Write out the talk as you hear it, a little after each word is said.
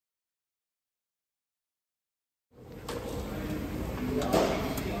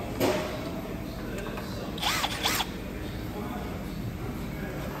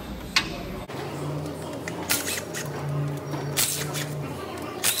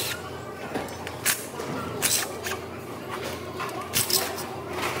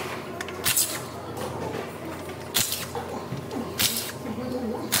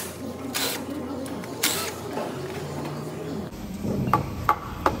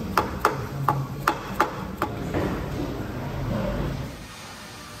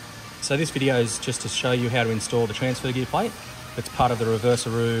So this video is just to show you how to install the transfer gear plate. It's part of the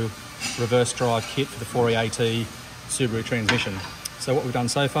Reversaru reverse drive kit for the 4EAT Subaru transmission. So what we've done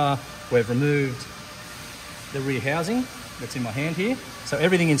so far, we've removed the rear housing that's in my hand here. So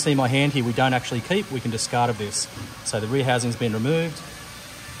everything you see in my hand here we don't actually keep, we can discard of this. So the rear housing's been removed.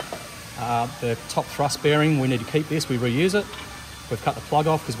 The top thrust bearing, we need to keep this, we reuse it. We've cut the plug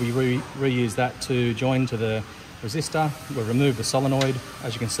off because we reuse that to join to the resistor. We've removed the solenoid,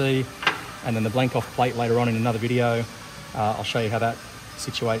 as you can see, and then the blank off plate later on in another video. I'll show you how that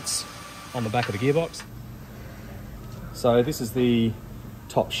situates on the back of the gearbox. So this is the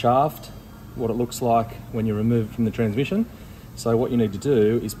top shaft, what it looks like when you remove it from the transmission. So what you need to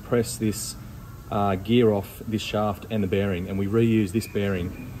do is press this gear off this shaft and the bearing, and we reuse this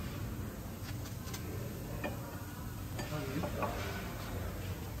bearing.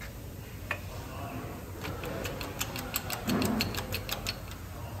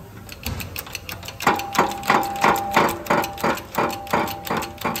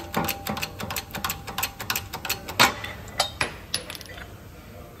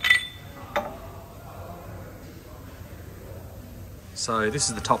 So this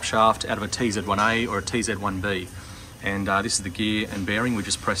is the top shaft out of a TZ1A or a TZ1B, and this is the gear and bearing we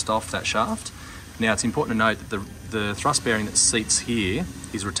just pressed off that shaft. Now it's important to note that the thrust bearing that seats here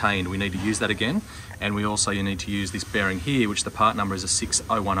is retained. We need to use that again, and we also need to use this bearing here, which the part number is a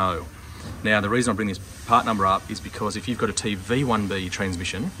 6010. Now the reason I bring this part number up is because if you've got a TV1B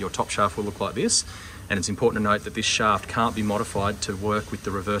transmission, your top shaft will look like this, and it's important to note that this shaft can't be modified to work with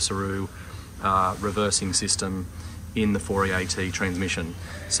the Reversaru reversing system in the 4EAT transmission.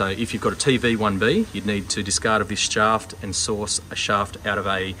 So if you've got a TV1B, you'd need to discard of this shaft and source a shaft out of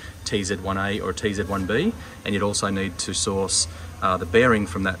a TZ1A or a TZ1B, and you'd also need to source the bearing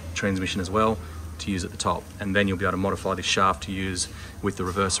from that transmission as well to use at the top, and then you'll be able to modify this shaft to use with the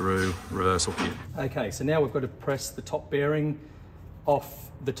Reversaru reversal kit. Okay, so now we've got to press the top bearing off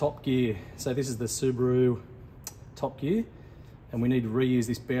the top gear. So this is the Subaru top gear, and we need to reuse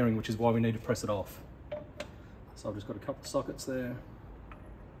this bearing, which is why we need to press it off. So I've just got a couple of sockets there.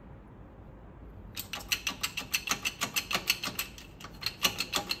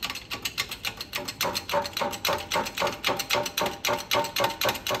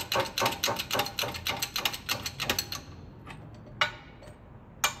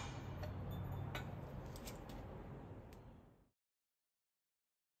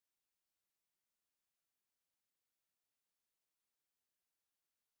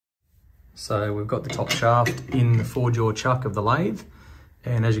 So we've got the top shaft in the 4-jaw chuck of the lathe,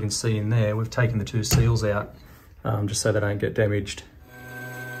 and as you can see in there, we've taken the 2 seals out just so they don't get damaged.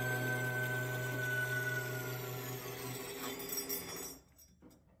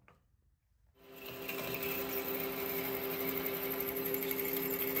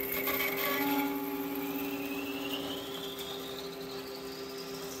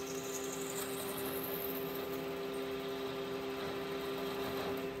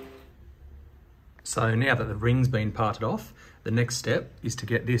 So now that the ring's been parted off, the next step is to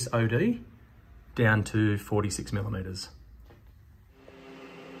get this OD down to 46 millimeters.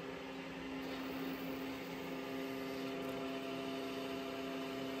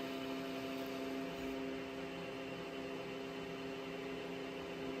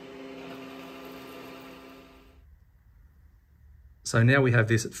 So now we have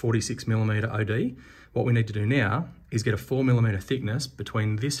this at 46 millimeter OD. What we need to do now is get a 4 millimeter thickness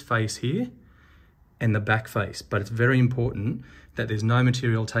between this face here and the back face, but it's very important that there's no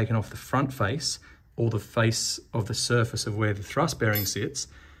material taken off the front face or the face of the surface of where the thrust bearing sits.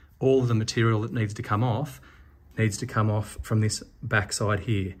 All of the material that needs to come off from this back side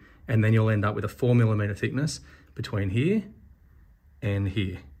here, and then you'll end up with a 4 millimeter thickness between here and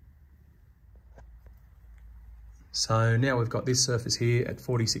here. So now we've got this surface here at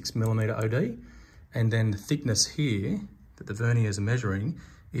 46 millimeter OD, and then the thickness here that the verniers are measuring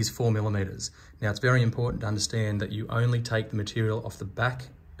is 4 millimeters. Now it's very important to understand that you only take the material off the back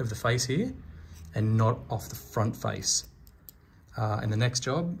of the face here and not off the front face. And the next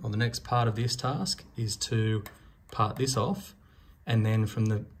job, or the next part of this task, is to part this off, and then from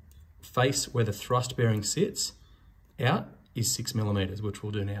the face where the thrust bearing sits out is 6 millimeters, which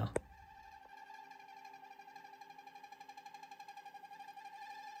we'll do now.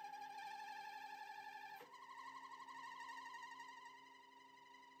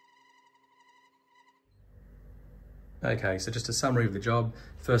 Okay, so just a summary of the job.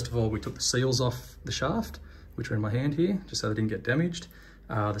 First of all, we took the seals off the shaft, which are in my hand here, just so they didn't get damaged.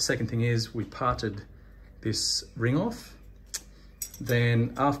 The second thing is we parted this ring off.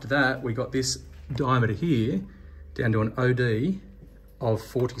 Then after that, we got this diameter here down to an OD of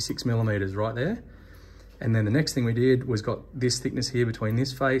 46 millimeters right there. And then the next thing we did was got this thickness here between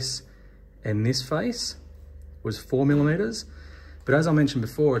this face and this face was 4 millimeters. But as I mentioned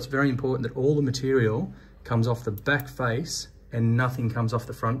before, it's very important that all the material comes off the back face and nothing comes off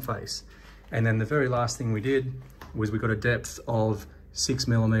the front face. And then the very last thing we did was we got a depth of 6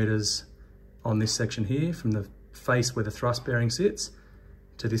 millimeters on this section here, from the face where the thrust bearing sits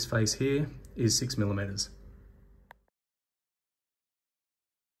to this face here is 6 millimeters.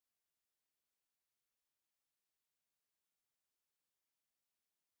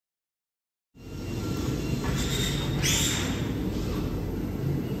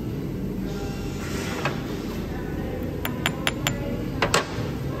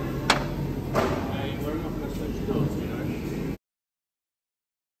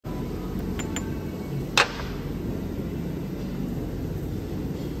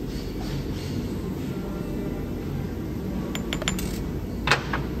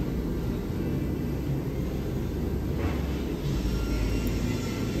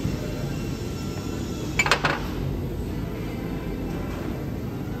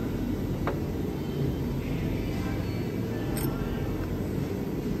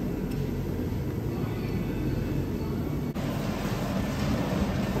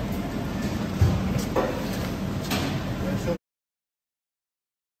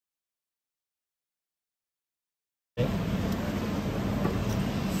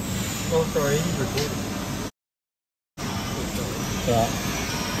 Oh, sorry, he's recording. Yeah.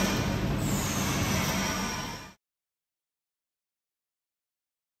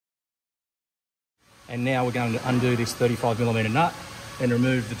 And now we're going to undo this 35mm nut and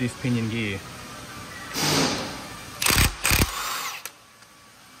remove the diff pinion gear.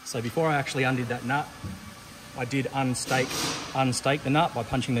 So before I actually undid that nut, I did unstake the nut by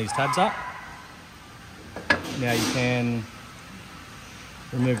punching these tabs up. Now you can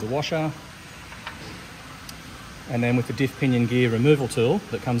remove the washer, and then with the diff pinion gear removal tool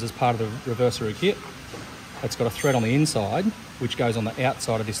that comes as part of the Reversaru kit, it's got a thread on the inside which goes on the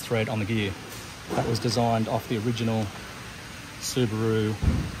outside of this thread on the gear. That was designed off the original Subaru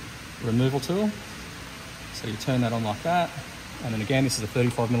removal tool. So you turn that on like that, and then again this is a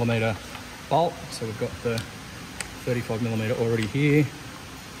 35mm bolt, so we've got the 35mm already here.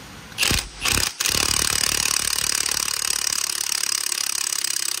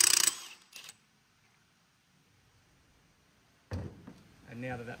 And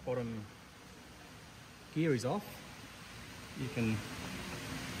now that that bottom gear is off, you can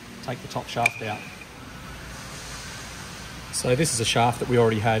take the top shaft out. So this is a shaft that we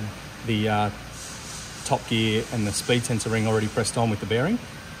already had the top gear and the speed sensor ring already pressed on with the bearing.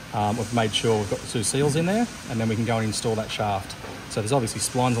 We've made sure we've got the 2 seals in there, and then we can go and install that shaft. So there's obviously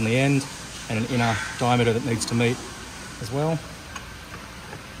splines on the end and an inner diameter that needs to meet as well.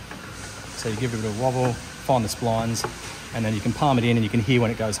 So you give it a bit of wobble, find the splines, and then you can palm it in and you can hear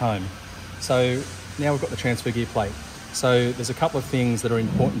when it goes home. So now we've got the transfer gear plate. So there's a couple of things that are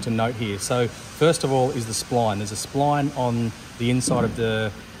important to note here. So first of all is the spline. There's a spline on the inside of the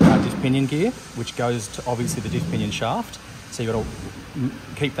diff pinion gear, which goes to obviously the diff pinion shaft. So you've got to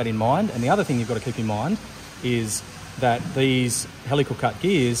keep that in mind. And the other thing you've got to keep in mind is that these helical cut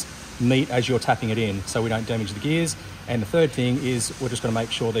gears meet as you're tapping it in, so we don't damage the gears. And the third thing is we're just going to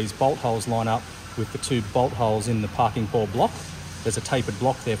make sure these bolt holes line up with the 2 bolt holes in the parking pawl block. There's a tapered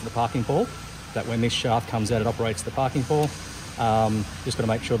block there for the parking pawl, that when this shaft comes out, it operates the parking pawl. Just got to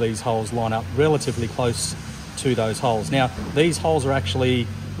make sure these holes line up relatively close to those holes. Now, these holes are actually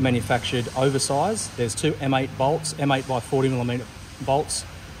manufactured oversized. There's 2 M8 bolts, M8 by 40mm bolts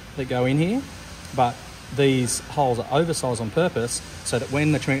that go in here, but these holes are oversized on purpose so that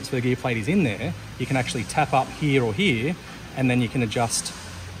when the transfer gear plate is in there, you can actually tap up here or here, and then you can adjust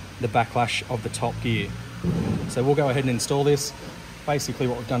the backlash of the top gear. So we'll go ahead and install this. Basically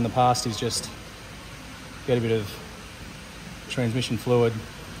what we've done in the past is just get a bit of transmission fluid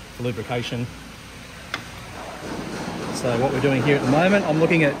for lubrication. So what we're doing here at the moment, I'm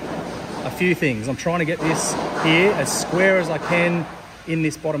looking at a few things. I'm trying to get this here as square as I can in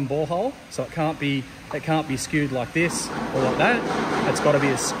this bottom bore hole, so it can't be skewed like this or like that. It's got to be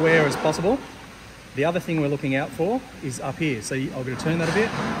as square as possible. The other thing we're looking out for is up here. So I'm going to turn that a bit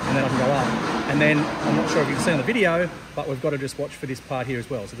and then I can go up. And then, I'm not sure if you can see on the video, but we've got to just watch for this part here as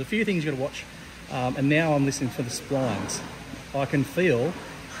well. So there's a few things you've got to watch. And now I'm listening for the splines. I can feel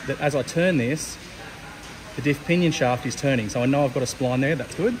that as I turn this, the diff pinion shaft is turning. So I know I've got a spline there,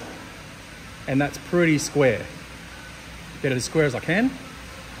 that's good. And that's pretty square. Get it as square as I can.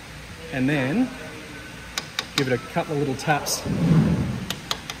 And then give it a couple of little taps.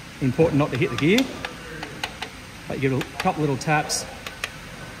 Important not to hit the gear, but you give it a couple little taps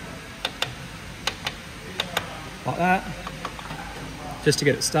like that, just to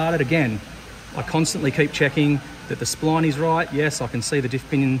get it started. Again, I constantly keep checking that the spline is right. Yes, I can see the diff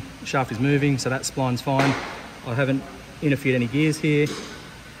pinion shaft is moving, so that spline's fine. I haven't interfered any gears here,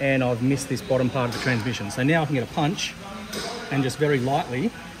 and I've missed this bottom part of the transmission. So now I can get a punch and just very lightly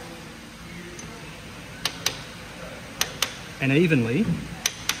and evenly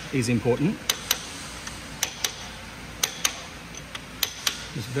is important.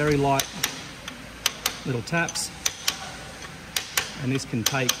 Just very light little taps, and this can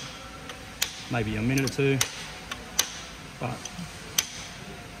take maybe a minute or two, but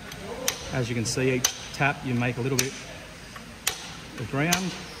as you can see, each tap you make a little bit of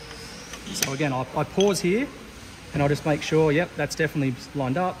ground. So again, I pause here and I'll just make sure, yep, that's definitely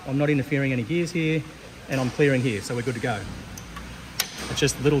lined up. I'm not interfering any gears here, and I'm clearing here, so we're good to go. It's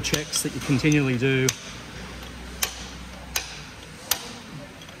just little checks that you continually do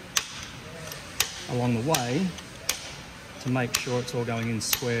along the way to make sure it's all going in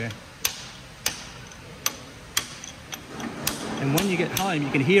square. And when you get home, you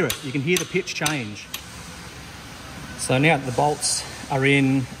can hear it. You can hear the pitch change. So now that the bolts are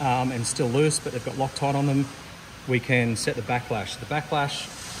in and still loose, but they've got Loctite on them, we can set the backlash. The backlash,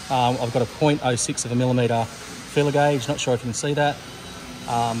 I've got a 0.06 of a millimetre feeler gauge. Not sure if you can see that.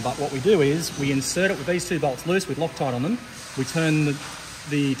 But what we do is we insert it with these two bolts loose with Loctite on them. We turn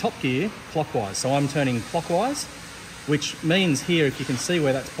the top gear clockwise. So I'm turning clockwise, which means here, if you can see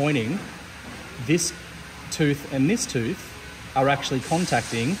where that's pointing, this tooth and this tooth are actually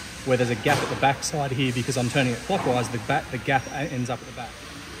contacting where there's a gap at the back side here. Because I'm turning it clockwise, the gap ends up at the back.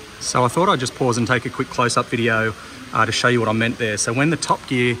 So I thought I'd just pause and take a quick close-up video to show you what I meant there. So when the top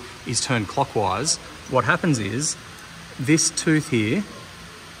gear is turned clockwise, what happens is this tooth here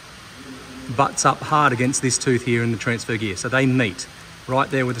butts up hard against this tooth here in the transfer gear. So they meet right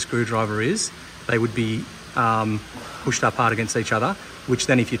there where the screwdriver is. They would be pushed up hard against each other, which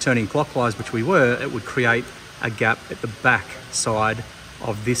then if you're turning clockwise, which we were, it would create a gap at the back side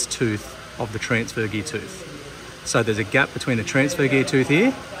of this tooth of the transfer gear tooth. So there's a gap between the transfer gear tooth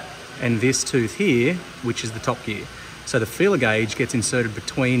here and this tooth here, which is the top gear. So the feeler gauge gets inserted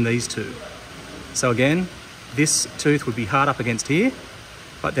between these two. So again, this tooth would be hard up against here,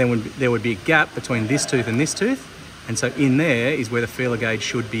 but then there would be a gap between this tooth and this tooth. And so in there is where the feeler gauge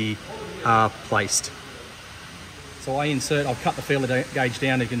should be placed. So I've cut the feeler gauge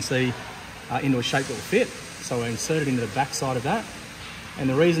down, you can see, into a shape that will fit. So I insert it into the back side of that. And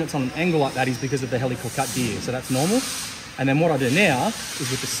the reason it's on an angle like that is because of the helical cut gear. So that's normal. And then what I do now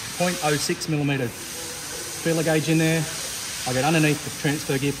is with this 0.06 millimetre feeler gauge in there, I get underneath the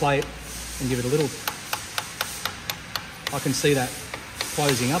transfer gear plate and give it a little, I can see that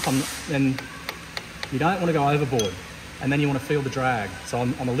closing up. Then you don't want to go overboard, and then you want to feel the drag. So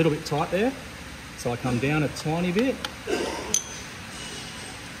I'm a little bit tight there. So I come down a tiny bit.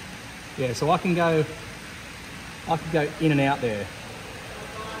 Yeah, so I can go in and out there.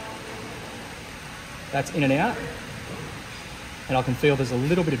 That's in and out. And I can feel there's a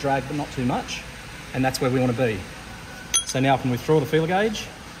little bit of drag, but not too much. And that's where we want to be. So now I can withdraw the feeler gauge.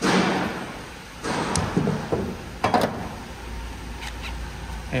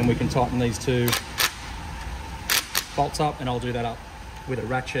 And we can tighten these two bolts up, and I'll do that up with a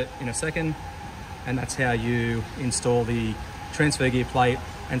ratchet in a second. And that's how you install the transfer gear plate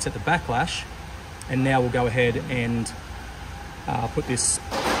and set the backlash. And now we'll go ahead and put this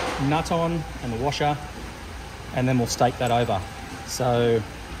nut on and the washer, and then we'll stake that over. So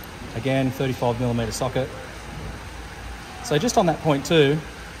again, 35mm socket. So just on that point too,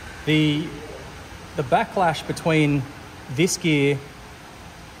 the backlash between this gear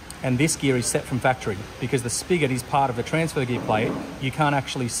and this gear is set from factory, because the spigot is part of the transfer gear plate. You can't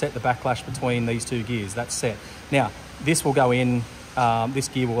actually set the backlash between these two gears. That's set. Now, this will go in, this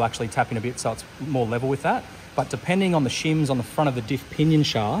gear will actually tap in a bit, so it's more level with that. But depending on the shims on the front of the diff pinion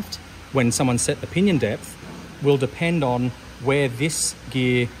shaft, when someone set the pinion depth, will depend on where this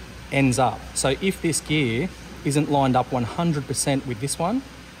gear ends up. So if this gear isn't lined up 100% with this one,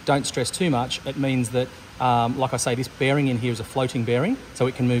 don't stress too much. It means that, like I say, this bearing in here is a floating bearing, so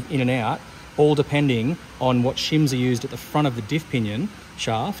it can move in and out, all depending on what shims are used at the front of the diff pinion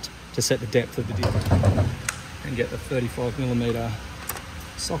shaft to set the depth of the diff. And get the 35mm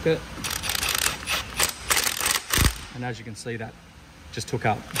socket. And as you can see, that just took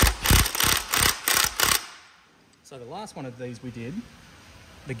up. So the last one of these we did,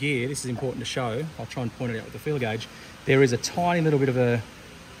 the gear, this is important to show, I'll try and point it out with the feeler gauge. There is a tiny little bit of a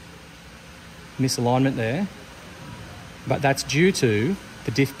misalignment there, but that's due to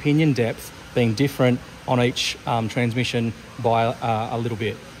the diff pinion depth being different on each transmission by a little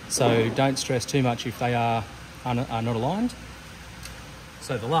bit. So don't stress too much if they are are not aligned.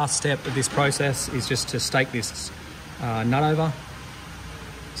 So the last step of this process is just to stake this nut over.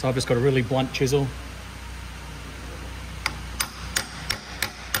 So I've just got a really blunt chisel.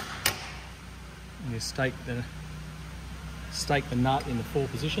 And you stake the nut in the 4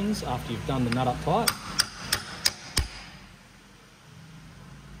 positions after you've done the nut up tight.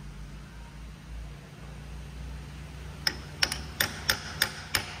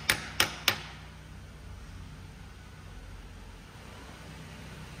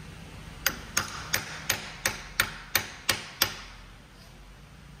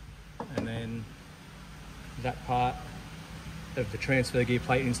 And then that part of the transfer gear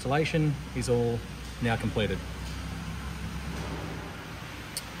plate installation is all now completed.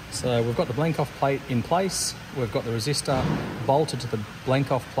 So we've got the blank off plate in place. We've got the resistor bolted to the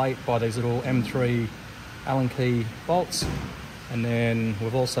blank off plate by these little M3 Allen key bolts. And then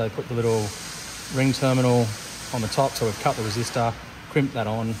we've also put the little ring terminal on the top. So we've cut the resistor, crimped that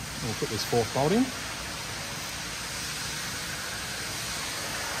on, and we'll put this 4th bolt in.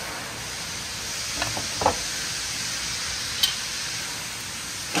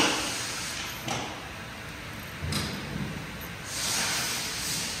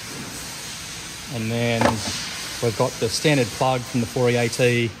 And then we've got the standard plug from the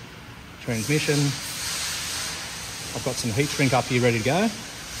 4EAT transmission. I've got some heat shrink up here ready to go.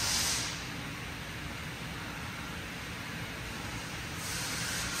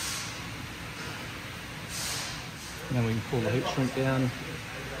 And then we can pull the heat shrink down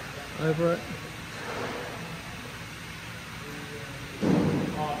over it.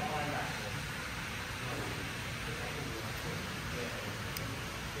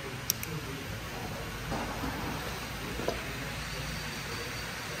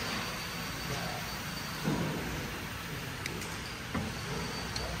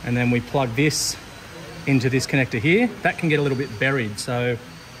 And then we plug this into this connector here. That can get a little bit buried, so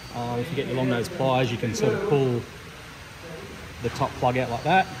if you get your long nose pliers, you can sort of pull the top plug out like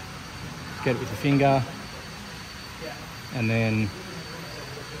that, get it with your finger, and then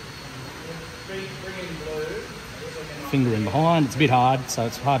finger in behind. It's a bit hard, so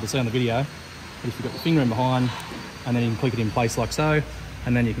it's hard to see on the video, but if you've got the finger in behind, and then you can click it in place like so,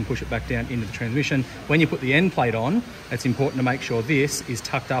 and then you can push it back down into the transmission. When you put the end plate on, it's important to make sure this is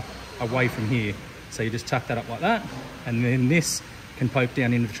tucked up away from here. So you just tuck that up like that, and then this can poke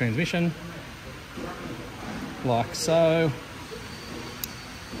down into the transmission, like so.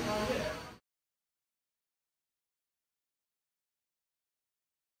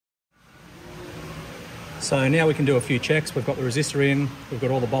 So now we can do a few checks. We've got the resistor in, we've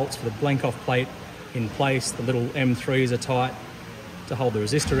got all the bolts for the blank off plate in place, the little M3s are tight to hold the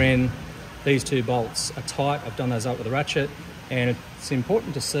resistor in. These 2 bolts are tight. I've done those up with a ratchet, and it's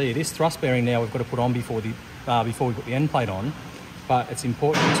important to see this thrust bearing now we've got to put on before we put the end plate on, but it's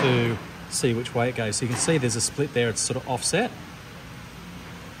important to see which way it goes. So you can see there's a split there, it's sort of offset.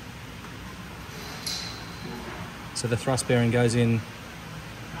 So the thrust bearing goes in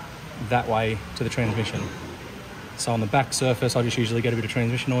that way to the transmission. So on the back surface, I just usually get a bit of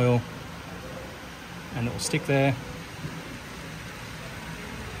transmission oil and it will stick there.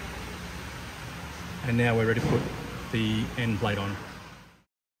 And now we're ready to put the end plate on.